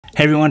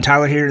Hey everyone,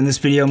 Tyler here. In this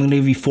video, I'm going to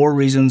give you 4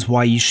 reasons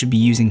why you should be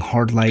using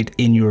hard light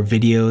in your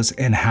videos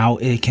and how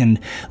it can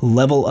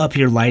level up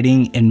your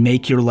lighting and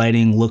make your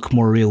lighting look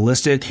more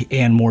realistic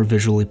and more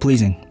visually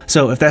pleasing.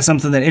 So if that's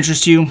something that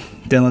interests you,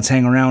 then let's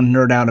hang around,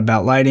 nerd out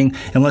about lighting,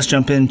 and let's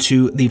jump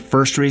into the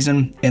first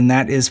reason, and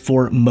that is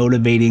for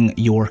motivating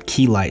your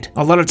key light.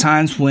 A lot of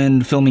times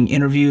when filming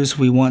interviews,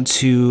 we want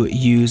to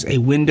use a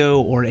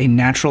window or a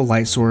natural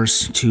light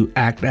source to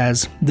act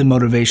as the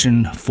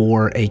motivation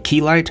for a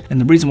key light.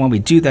 And the reason why we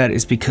do that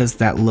is because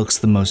that looks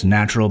the most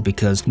natural,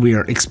 because we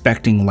are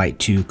expecting light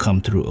to come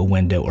through a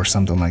window or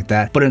something like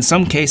that. But in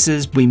some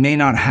cases, we may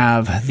not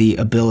have the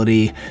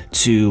ability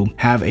to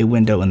have a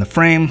window in the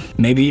frame.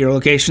 Maybe your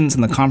location's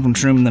in the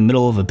conference room in the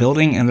middle of a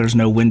building and there's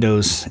no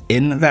windows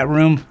in that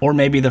room, or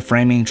maybe the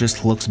framing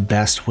just looks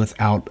best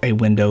without a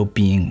window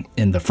being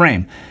in the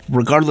frame.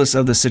 Regardless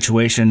of the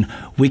situation,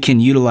 we can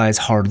utilize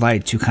hard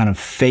light to kind of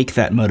fake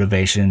that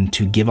motivation,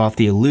 to give off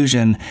the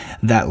illusion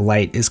that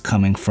light is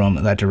coming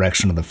from that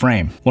direction of the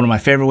frame. One of my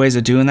favorite ways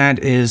of doing that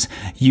is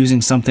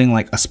using something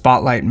like a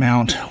spotlight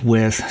mount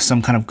with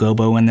some kind of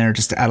gobo in there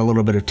just to add a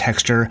little bit of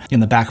texture in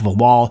the back of a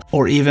wall,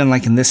 or even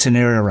like in this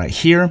scenario right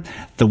here,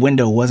 the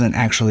window wasn't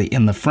actually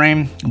in the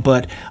frame,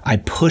 but I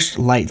pushed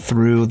light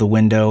through the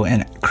window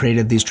and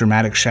created these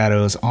dramatic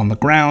shadows on the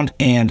ground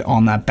and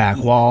on that back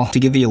wall to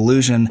give the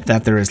illusion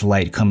that there is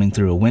light coming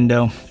through a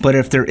window. But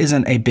if there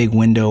isn't a big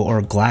window or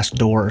a glass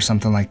door or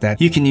something like that,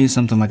 you can use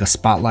something like a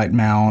spotlight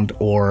mount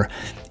or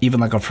even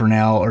like a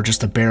Fresnel or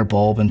just a bare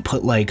bulb and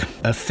put like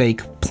a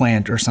fake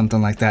plant or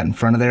something like that in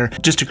front of there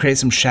just to create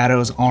some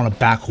shadows on a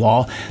back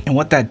wall. And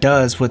what that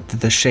does with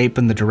the shape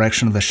and the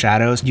direction of the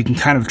shadows, you can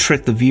kind of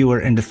trick the viewer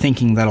into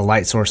thinking that a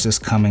light source is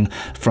coming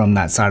from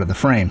that side of the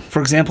frame.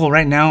 For example,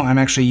 right now I'm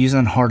actually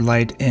using hard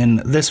light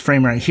in this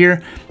frame right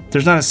here.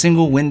 There's not a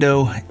single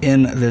window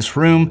in this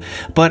room,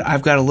 but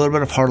I've got a little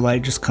bit of hard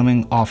light just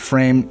coming off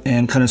frame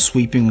and kind of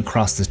sweeping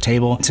across this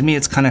table. To me,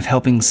 it's kind of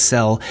helping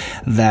sell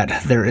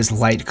that there is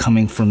light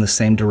coming from the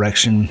same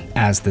direction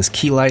as this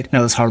key light.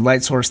 Now, this hard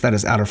light source that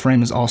is out of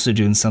frame is also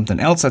doing something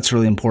else that's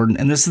really important.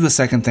 And this is the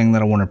second thing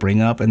that I want to bring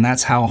up, and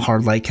that's how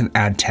hard light can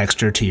add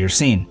texture to your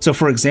scene. So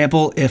for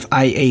example, if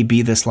I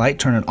A/B this light,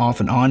 turn it off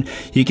and on,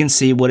 you can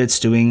see what it's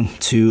doing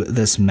to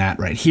this mat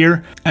right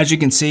here. As you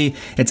can see,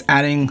 it's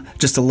adding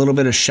just a little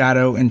bit of shadow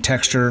and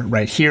texture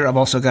right here. I've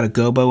also got a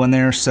gobo in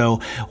there, so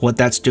what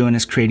that's doing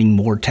is creating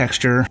more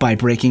texture by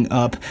breaking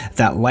up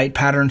that light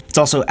pattern. It's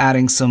also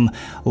adding some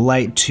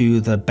light to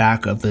the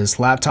back of this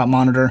laptop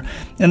monitor,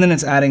 and then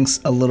it's adding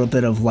a little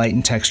bit of light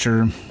and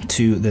texture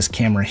to this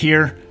camera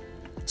here.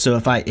 So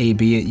if I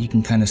A/B it, you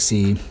can kind of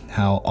see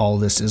how all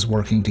this is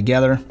working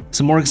together.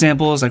 Some more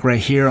examples, like right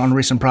here on a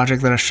recent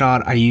project that I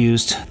shot, I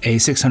used a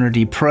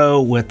 600D Pro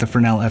with the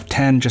Fresnel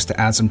F10 just to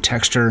add some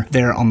texture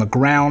there on the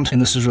ground.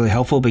 And this was really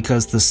helpful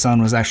because the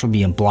sun was actually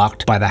being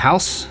blocked by the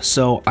house.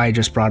 So I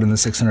just brought in the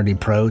 600D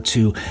Pro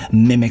to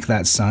mimic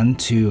that sun,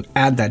 to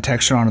add that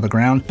texture onto the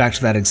ground. Back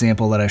to that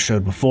example that I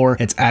showed before,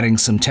 it's adding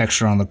some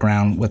texture on the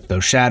ground with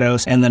those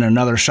shadows. And then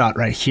another shot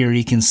right here,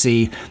 you can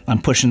see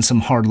I'm pushing some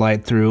hard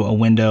light through a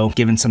window,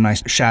 giving some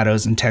nice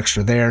shadows and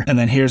texture there. And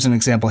then here's an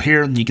example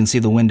here. You can see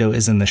the window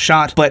is in the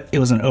shot, but it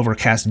was an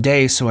overcast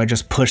day, so I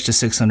just pushed a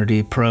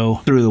 600D Pro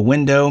through the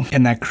window,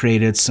 and that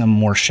created some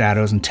more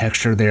shadows and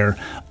texture there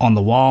on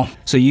the wall.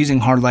 So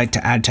using hard light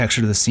to add texture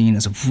to the scene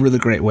is a really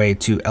great way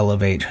to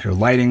elevate your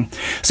lighting.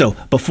 So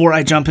before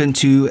I jump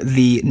into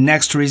the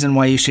next reason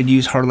why you should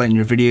use hard light in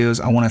your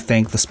videos, I want to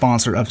thank the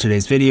sponsor of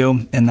today's video,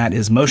 and that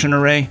is Motion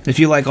Array. If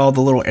you like all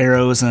the little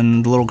arrows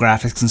and the little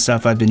graphics and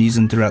stuff I've been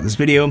using throughout this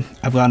video,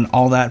 I've gotten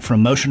all that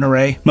from Motion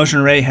Array.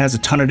 Motion Array has a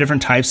ton of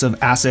different types of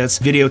assets,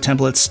 video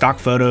templates, stock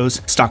photos,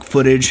 stock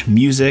footage,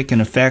 music,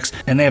 and effects,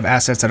 and they have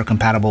assets that are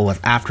compatible with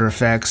After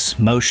Effects,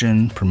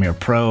 Motion, Premiere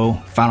Pro,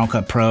 Final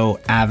Cut Pro,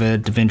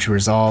 Avid, DaVinci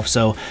Resolve,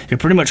 so you're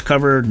pretty much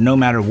covered no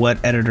matter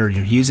what editor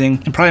you're using.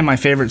 And probably my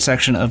favorite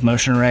section of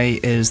Motion Array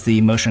is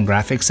the motion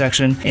graphics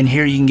section, and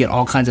here you can get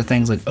all kinds of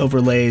things like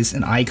overlays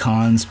and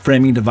icons,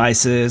 framing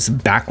devices,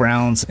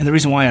 backgrounds, and the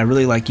reason why I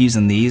really like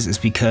using these is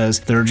because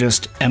they're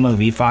just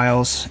MOV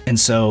files, and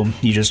so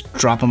you just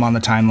drop them on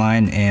the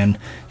timeline and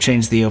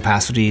change the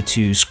opacity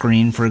to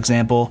screen, for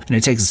example, and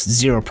it takes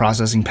 0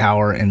 processing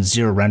power and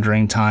 0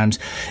 rendering times.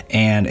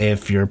 And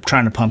if you're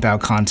trying to pump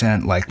out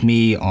content like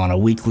me on a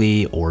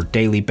weekly or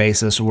daily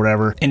basis or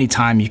whatever, any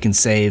time you can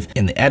save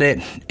in the edit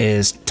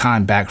is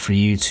time back for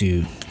you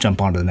to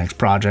jump onto the next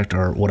project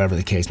or whatever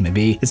the case may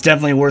be. It's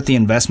definitely worth the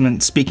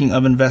investment. Speaking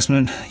of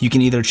investment, you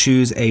can either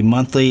choose a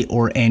monthly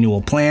or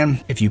annual plan.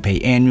 If you pay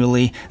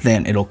annually,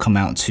 then it'll come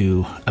out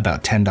to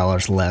about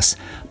 $10 less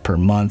per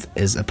month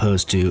as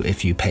opposed to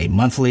if you pay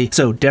monthly.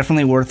 So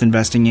definitely worth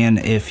investing in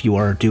if you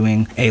are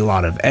doing a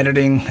lot of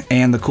editing.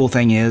 And the cool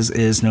thing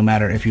is no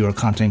matter if you're a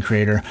content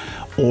creator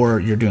or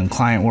you're doing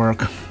client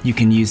work, you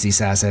can use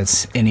these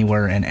assets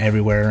anywhere and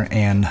everywhere,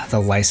 and the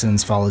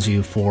license follows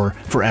you for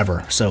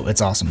forever. So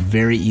it's awesome.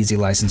 Very easy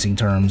licensing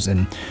terms,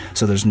 and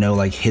so there's no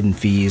like hidden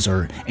fees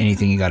or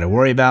anything you got to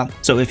worry about.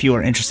 So if you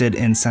are interested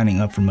in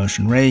signing up for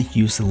Motion Ray,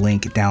 use the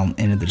link down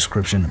in the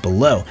description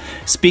below.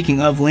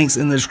 Speaking of links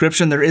in the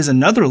description, there is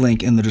another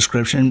link in the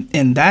description,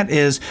 and that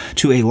is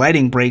to a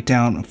lighting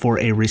breakdown for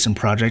a recent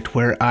project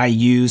where I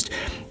used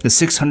the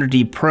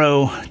 600D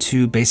Pro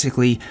to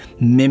basically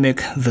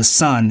mimic the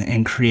sun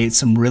and create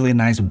some really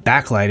nice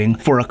backlighting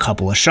for a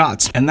couple of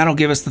shots. And that'll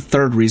give us the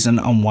third reason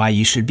on why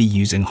you should be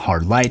using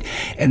hard light,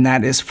 and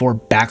that is for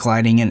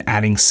backlighting and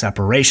adding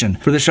separation.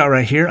 For this shot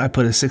right here, I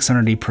put a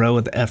 600D Pro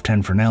with the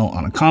F10 Fresnel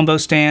on a combo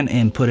stand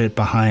and put it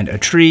behind a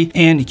tree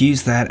and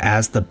use that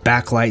as the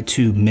backlight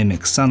to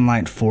mimic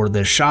sunlight for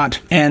this shot.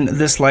 And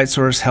this light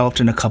source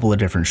helped in a couple of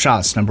different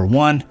shots. Number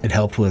one, it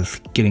helped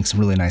with getting some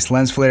really nice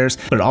lens flares,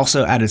 but it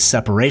also added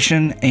separation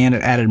and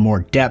it added more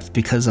depth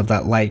because of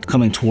that light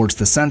coming towards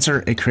the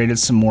sensor. It created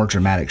some more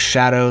dramatic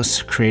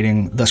shadows,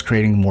 thus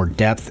creating more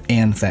depth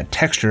and that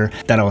texture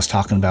that I was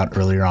talking about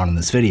earlier on in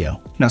this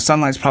video. Now,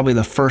 sunlight's probably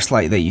the first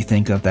light that you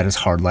think of that is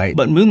hard light,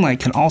 but moonlight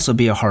can also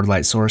be a hard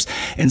light source,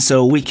 and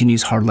so we can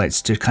use hard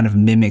lights to kind of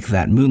mimic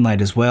that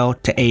moonlight as well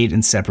to aid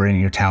in separating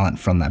your talent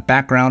from that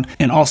background,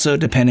 and also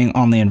depending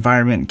on the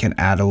environment can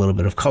add a little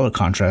bit of color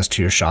contrast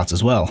to your shots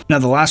as well. Now,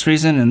 the last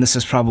reason, and this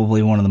is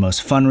probably one of the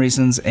most fun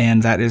reasons,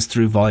 and that is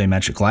through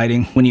volumetric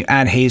lighting. When you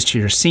add haze to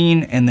your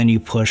scene and then you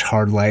push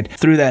hard light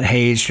through that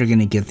haze, you're going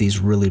to get these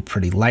really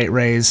pretty light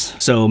rays.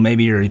 So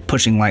maybe you're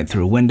pushing light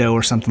through a window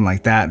or something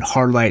like that.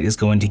 Hard light is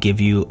going to give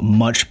you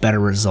much better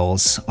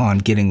results on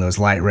getting those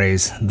light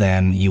rays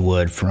than you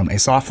would from a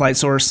soft light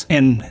source.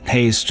 And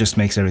haze just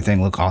makes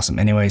everything look awesome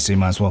anyway, so you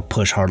might as well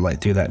push hard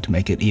light through that to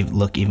make it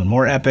look even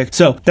more epic.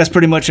 So that's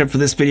pretty much it for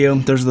this video.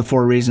 Those are the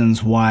 4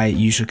 reasons why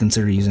you should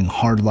consider using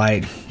hard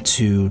light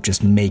to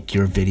just make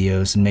your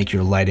videos and make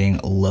your lighting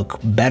look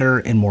better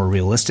and more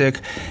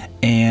realistic,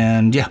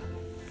 and yeah,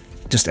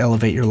 just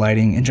elevate your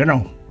lighting in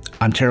general.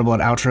 I'm terrible at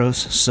outros,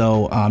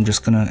 so I'm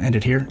just gonna end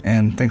it here,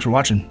 and thanks for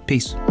watching.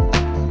 Peace.